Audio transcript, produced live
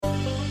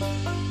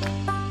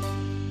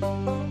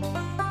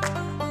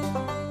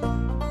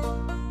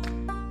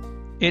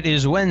It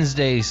is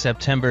Wednesday,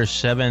 September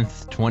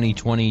 7th,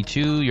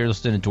 2022. You're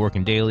listening to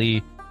Dworkin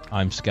Daily.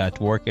 I'm Scott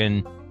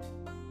Dworkin.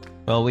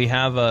 Well, we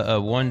have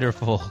a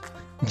wonderful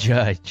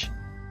judge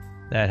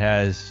that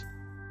has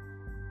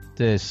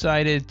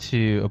decided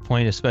to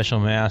appoint a special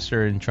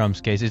master in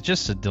Trump's case. It's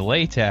just a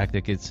delay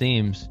tactic, it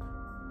seems.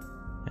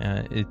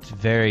 It's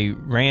very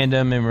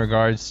random in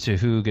regards to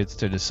who gets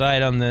to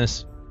decide on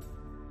this.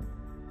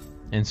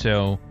 And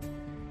so,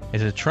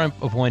 it's a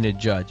Trump-appointed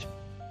judge.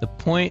 The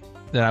point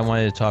that I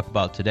wanted to talk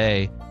about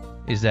today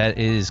is that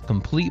it is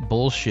complete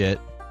bullshit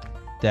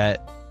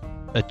that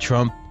a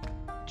Trump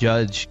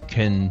judge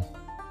can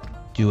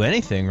do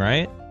anything,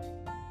 right?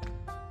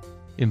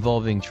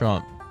 Involving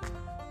Trump.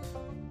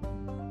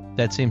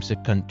 That seems to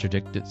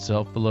contradict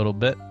itself a little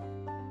bit.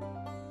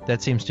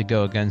 That seems to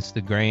go against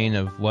the grain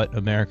of what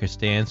America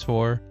stands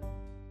for.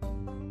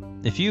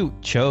 If you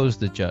chose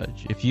the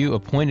judge, if you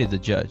appointed the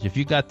judge, if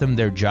you got them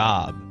their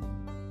job,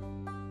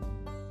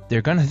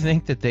 they're going to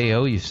think that they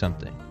owe you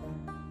something.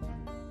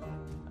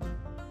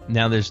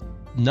 Now, there's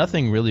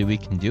nothing really we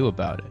can do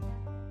about it.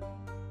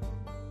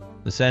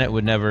 The Senate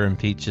would never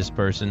impeach this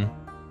person.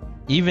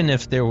 Even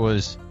if there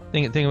was,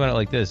 think about it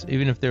like this,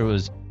 even if there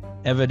was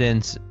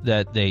evidence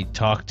that they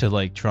talked to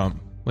like Trump,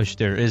 which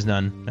there is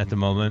none at the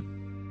moment,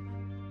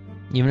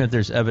 even if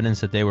there's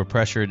evidence that they were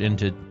pressured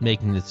into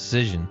making the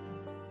decision,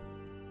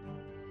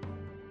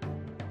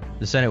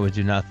 the Senate would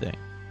do nothing.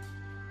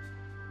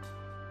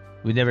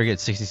 We'd never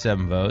get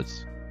 67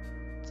 votes.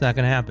 It's not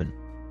going to happen.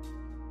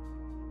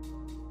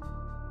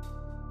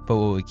 But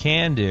what we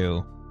can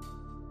do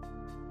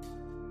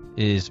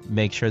is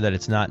make sure that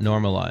it's not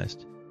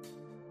normalized.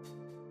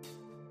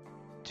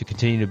 To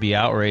continue to be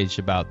outraged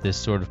about this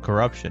sort of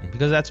corruption.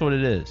 Because that's what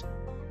it is.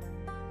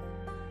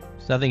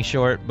 It's nothing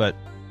short but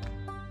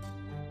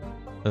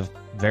of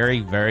very,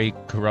 very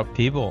corrupt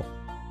people.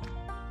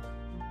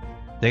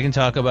 They can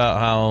talk about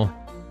how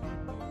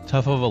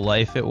tough of a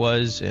life it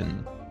was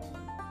and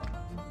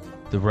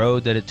the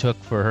road that it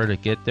took for her to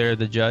get there,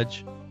 the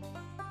judge.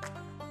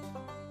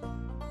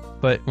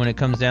 But when it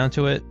comes down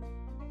to it,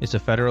 it's a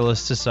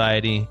Federalist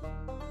Society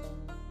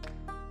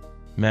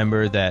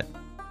member that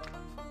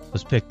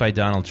was picked by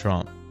Donald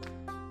Trump.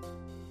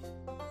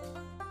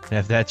 And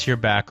if that's your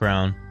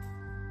background,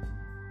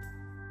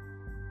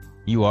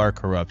 you are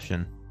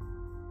corruption.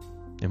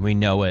 And we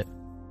know it.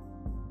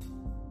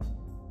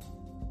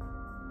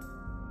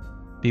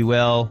 Be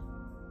well.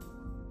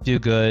 Do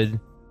good.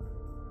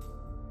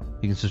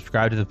 You can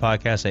subscribe to the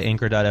podcast at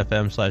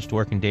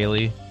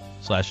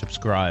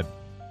anchor.fm/dworkindaily/subscribe.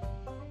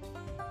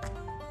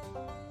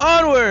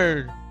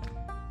 Onward!